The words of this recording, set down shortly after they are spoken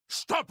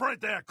Stop right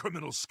there,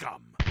 criminal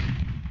scum!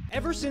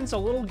 Ever since a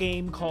little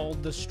game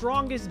called The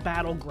Strongest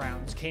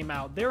Battlegrounds came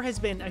out, there has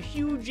been a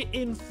huge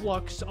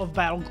influx of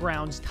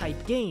Battlegrounds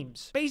type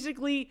games.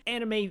 Basically,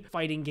 anime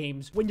fighting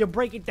games. When you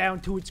break it down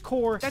to its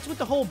core, that's what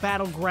the whole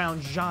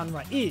Battlegrounds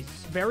genre is.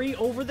 Very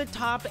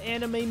over-the-top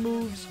anime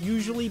moves,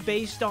 usually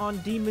based on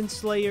Demon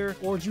Slayer,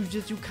 or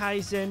Jujutsu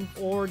Kaisen,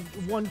 or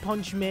One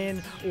Punch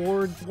Man,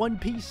 or One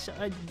Piece.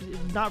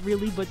 Not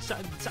really, but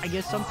I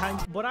guess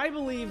sometimes. But I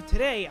believe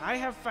today I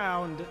have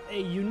found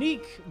a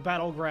unique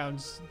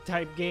Battlegrounds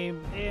type game,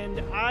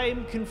 and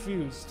I'm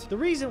confused. The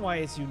reason why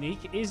it's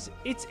unique is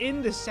it's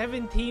in the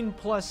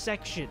 17+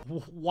 section.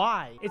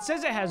 Why? It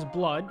says it has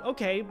blood,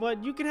 okay,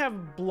 but you can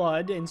have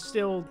blood and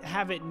still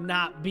have it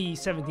not be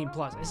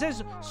 17+. It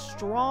says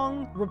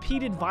strong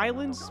repeated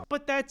violence,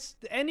 but that's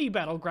any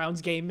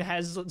Battlegrounds game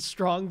has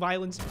strong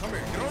violence. Come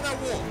here, get on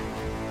that wall.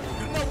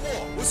 Get on that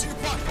wall. What's in your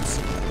pockets?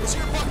 What's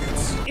in your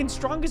pockets? In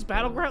Strongest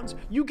Battlegrounds,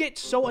 you get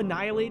so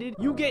annihilated,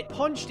 you get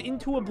punched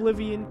into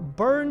oblivion,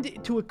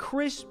 burned to a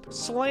crisp,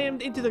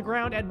 slammed into the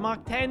ground at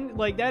Mach 10.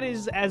 Like, that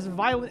is as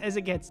violent as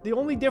it gets. The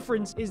only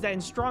difference is that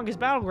in Strongest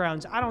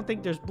Battlegrounds, I don't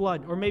think there's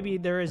blood, or maybe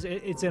there is,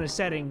 it's in a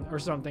setting or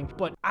something,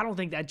 but I don't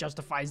think that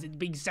justifies it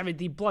being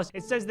 17+.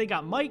 It says they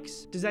got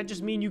mics. Does that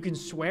just mean you can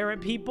swear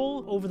at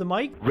people over the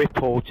mic?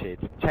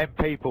 Reported. 10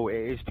 people it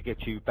is to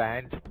get you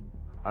banned,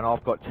 and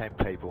I've got 10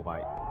 people,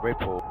 mate.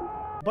 Report.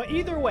 But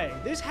either way,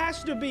 this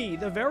has to be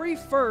the very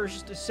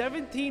first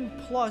 17+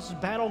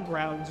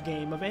 Battlegrounds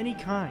game of any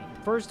kind.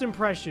 First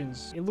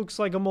impressions, it looks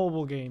like a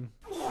mobile game.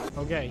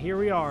 Okay, here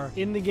we are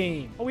in the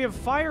game. Oh, we have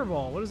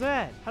Fireball. What is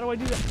that? How do I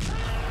do that?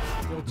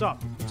 Yo, what's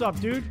up? What's up,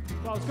 dude?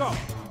 Oh, let's go.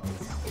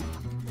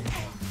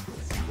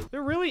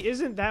 There really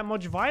isn't that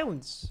much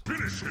violence.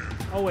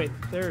 Oh, wait,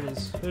 there it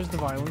is. There's the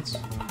violence.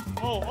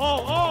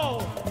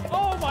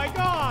 Oh my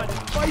God,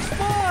 my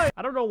spine!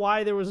 I don't know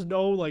why there was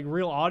no, like,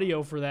 real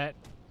audio for that.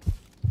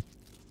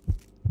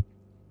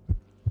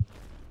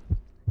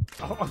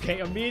 Oh, okay,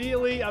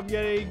 immediately I'm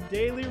getting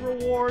daily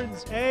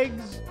rewards,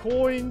 eggs,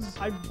 coins.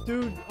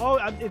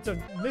 It's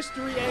a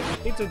mystery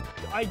egg.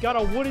 I got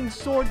a wooden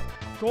sword,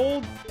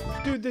 gold.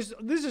 Dude, this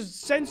is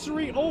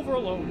sensory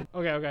overload.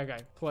 Okay.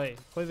 Play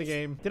the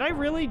game. Did I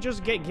really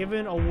just get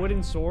given a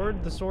wooden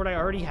sword? The sword I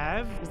already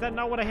have? Is that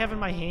not what I have in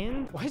my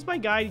hand? Why is my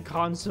guy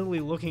constantly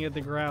looking at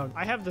the ground?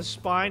 I have the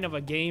spine of a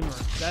gamer,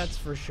 that's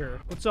for sure.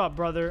 What's up,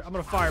 brother? I'm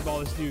gonna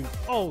fireball this dude.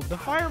 Oh, the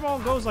fireball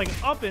goes like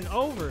up and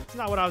over. It's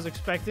not what I was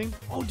expecting.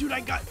 Oh, dude, I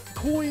got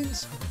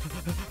coins.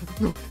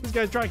 No, this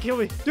guy's trying to kill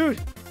me.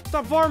 Dude,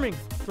 stop farming.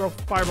 Throw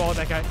fireball at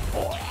that guy.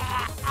 Oh.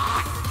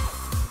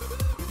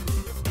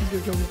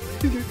 He's gonna kill me.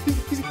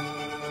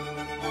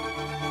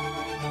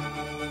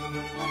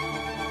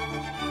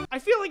 I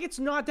feel like it's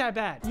not that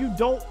bad. You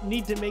don't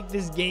need to make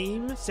this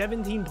game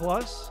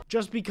 17+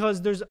 just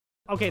because there's...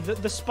 Okay,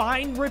 the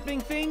spine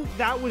ripping thing,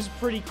 that was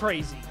pretty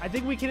crazy. I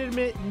think we can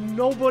admit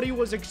nobody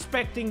was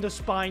expecting the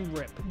spine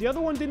rip. The other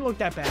one didn't look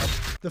that bad.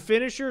 The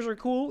finishers are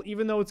cool,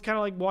 even though it's kind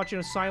of like watching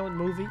a silent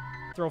movie.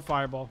 Throw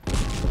fireball.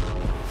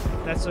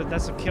 That's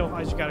a kill.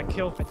 I just got a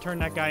kill. I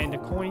turned that guy into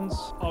coins.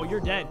 Oh, you're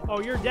dead.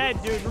 Oh, you're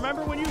dead, dude.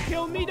 Remember when you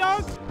killed me,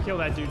 dog? Kill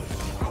that dude.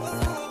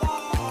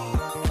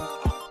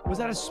 Was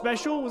that a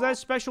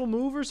special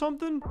move or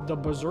something? The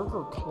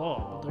Berserker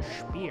Club, the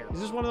Spear. Is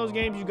this one of those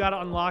games you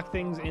gotta unlock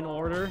things in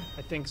order?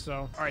 I think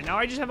so. All right, now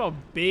I just have a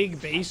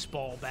big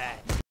baseball bat.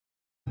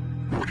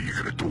 What are you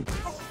gonna do?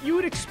 You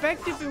would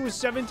expect if it was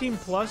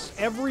 17+,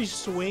 every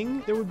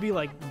swing, there would be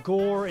like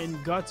gore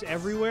and guts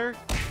everywhere.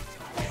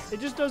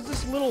 It just does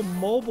this little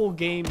mobile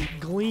game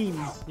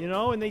gleam, you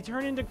know, and they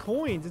turn into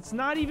coins. It's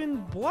not even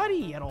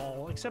bloody at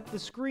all, except the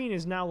screen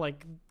is now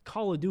like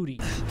Call of Duty.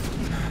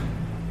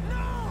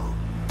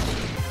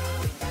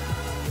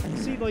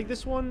 See, like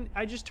this one,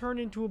 I just turned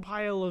into a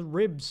pile of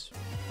ribs.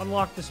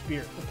 Unlock the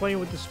spear. We're playing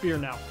with the spear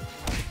now.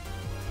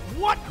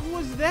 What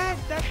was that?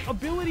 That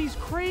ability's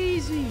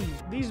crazy.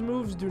 These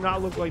moves do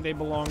not look like they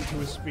belong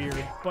to a spear,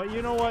 but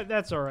you know what?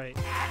 That's all right.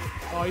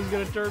 Oh, he's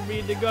gonna turn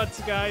me into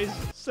guts, guys.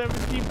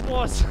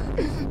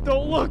 17+.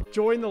 Don't look.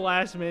 Join the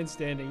last man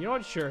standing. You know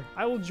what? Sure.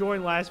 I will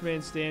join last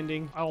man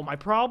standing. Oh, my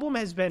problem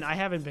has been I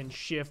haven't been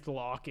shift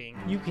locking.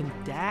 You can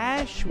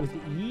dash with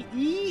E.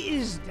 E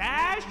is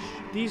dash?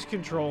 These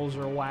controls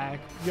are whack.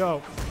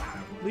 Yo,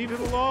 leave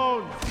him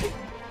alone.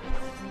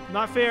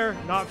 Not fair.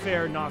 Not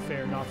fair. Not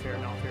fair. Not fair.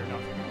 Not fair.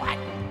 Not fair. What?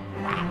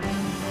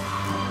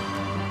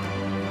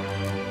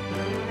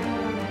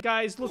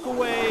 Guys, look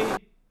away.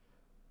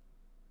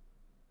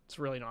 It's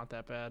really not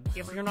that bad.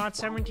 If you're not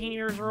 17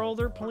 years or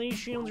older, please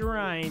shield your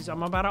eyes.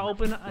 I'm about to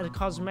open a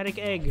cosmetic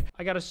egg.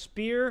 I got a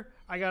spear.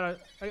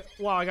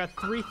 Wow, I got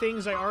 3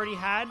 things I already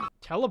had.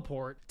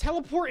 Teleport.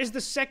 Teleport is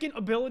the second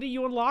ability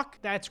you unlock?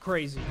 That's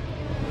crazy.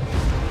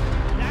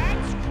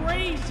 That's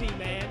crazy,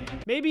 man.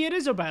 Maybe it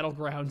is a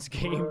Battlegrounds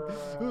game.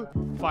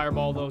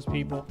 Fireball those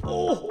people.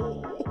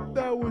 Oh,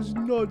 that was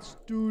nuts,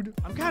 dude.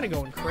 I'm kind of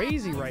going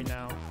crazy right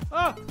now.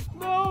 Ah,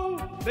 no.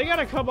 They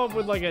gotta come up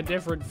with like a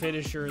different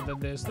finisher than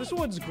this. This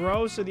one's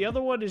gross, and the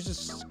other one is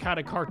just kind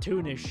of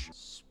cartoonish.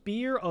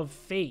 Spear of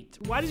Fate.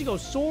 Why does he go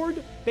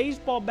sword,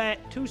 baseball bat,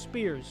 2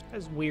 spears?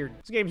 That's weird.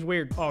 This game's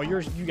weird. Oh, you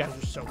guys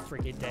are so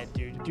freaking dead,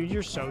 dude. Dude,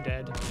 you're so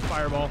dead.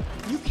 Fireball.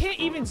 You can't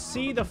even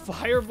see the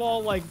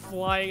fireball like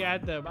flying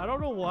at them. I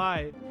don't know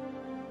why.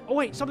 Oh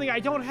wait, something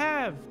I don't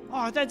have.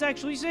 Oh, that's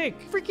actually sick.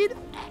 Freaking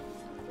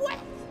what?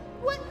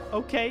 What?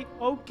 Okay,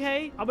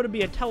 okay. I'm gonna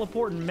be a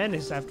teleporting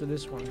menace after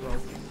this one, bro.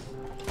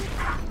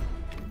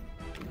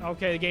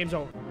 Okay, the game's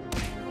over.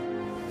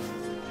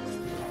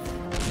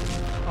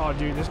 Oh,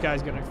 dude, this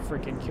guy's gonna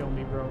freaking kill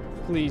me, bro.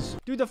 Please.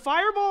 Dude, the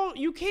fireball,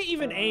 you can't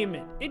even aim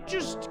it. It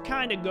just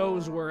kind of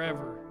goes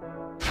wherever.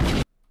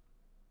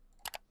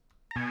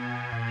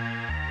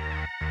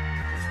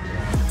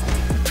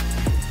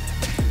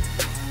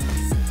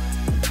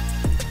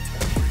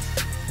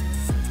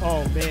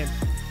 Oh, man.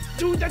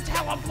 Dude, the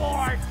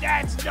teleport!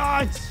 That's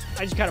nuts!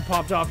 I just kind of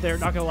popped off there,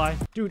 not gonna lie.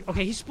 Dude,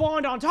 okay, he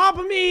spawned on top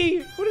of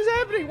me! What is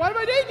happening? Why am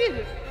I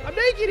naked? I'm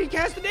naked! He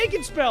cast a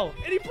naked spell,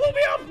 and he blew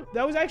me up!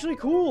 That was actually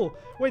cool.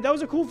 Wait, that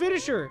was a cool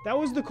finisher. That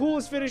was the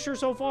coolest finisher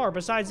so far,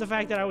 besides the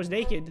fact that I was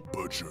naked.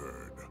 Butchered.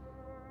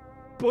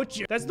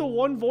 Butcher. That's the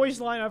one voice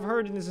line I've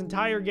heard in this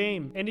entire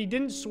game. And he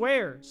didn't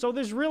swear. So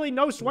there's really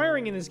no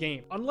swearing in this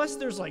game. Unless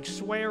there's like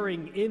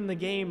swearing in the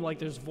game, like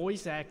there's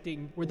voice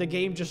acting where the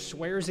game just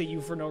swears at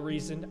you for no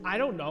reason. I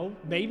don't know.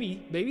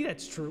 Maybe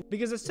that's true.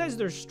 Because it says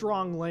there's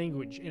strong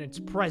language and it's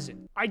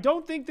present. I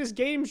don't think this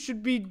game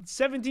should be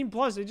 17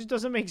 plus. It just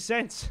doesn't make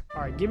sense.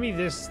 All right, give me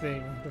this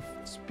thing. The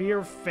Spear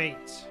of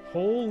Fate.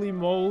 Holy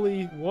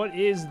moly. What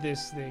is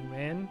this thing,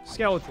 man?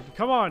 Skeleton.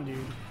 Come on, dude.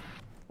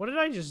 What did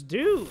I just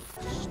do?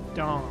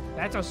 Stomp.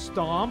 That's a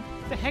stomp?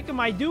 What the heck am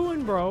I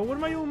doing, bro? What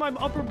am I doing with my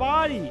upper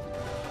body?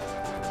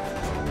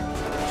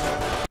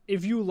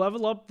 If you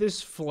level up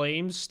this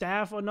flame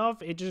staff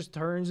enough, it just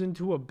turns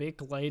into a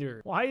Bic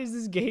lighter. Why is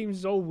this game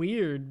so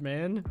weird,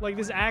 man? Like,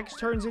 this axe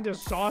turns into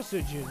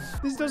sausages.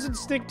 This doesn't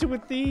stick to a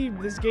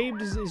theme. This game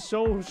is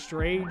so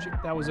strange.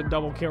 That was a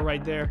double kill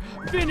right there.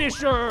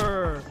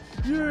 Finisher!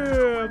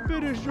 Yeah,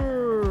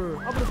 finisher!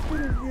 I'm gonna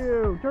finish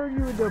you. Turn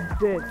you into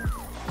bits.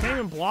 Can't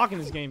even block in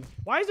this game.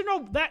 Why is there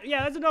no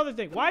yeah, that's another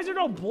thing. Why is there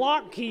no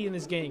block key in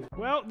this game?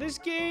 Well, this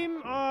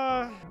game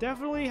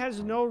definitely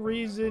has no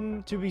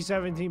reason to be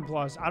 17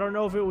 plus. I don't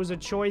know if it was a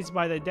choice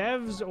by the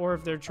devs or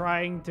if they're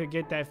trying to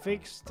get that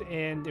fixed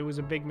and it was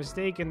a big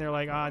mistake and they're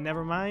like,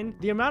 never mind.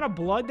 The amount of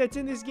blood that's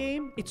in this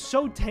game, it's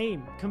so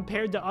tame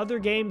compared to other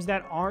games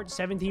that aren't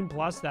 17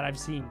 plus that I've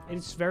seen.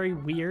 It's very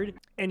weird.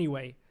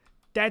 Anyway,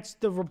 that's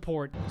the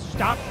report.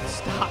 Stop.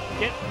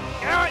 Get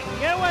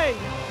away.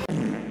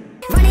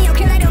 Running your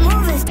kill like the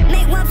movers.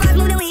 Make 1 5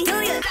 move, then we do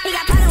ya. He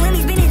got problem with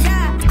me, spin his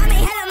job. I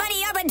made hella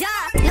money up a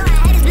dog. No, I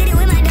had to split it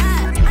with my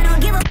dog. I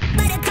don't give a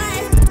by the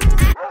cuz.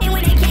 And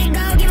when they can't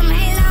go, give him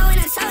halo and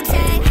a soul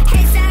tag.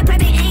 Headshot,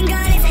 prepping angle.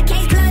 It's a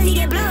case closed, he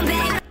get blown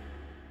back.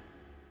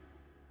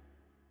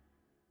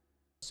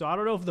 So I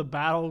don't know if the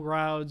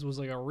battlegrounds was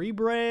like a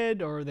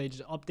rebrand or they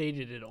just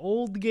updated an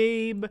old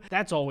game.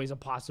 That's always a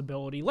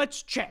possibility.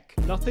 Let's check.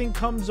 Nothing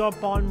comes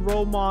up on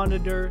Roll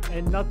Monitor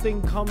and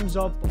nothing comes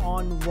up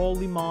on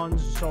Rollymons.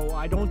 So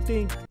I don't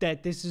think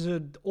that this is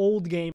an old game.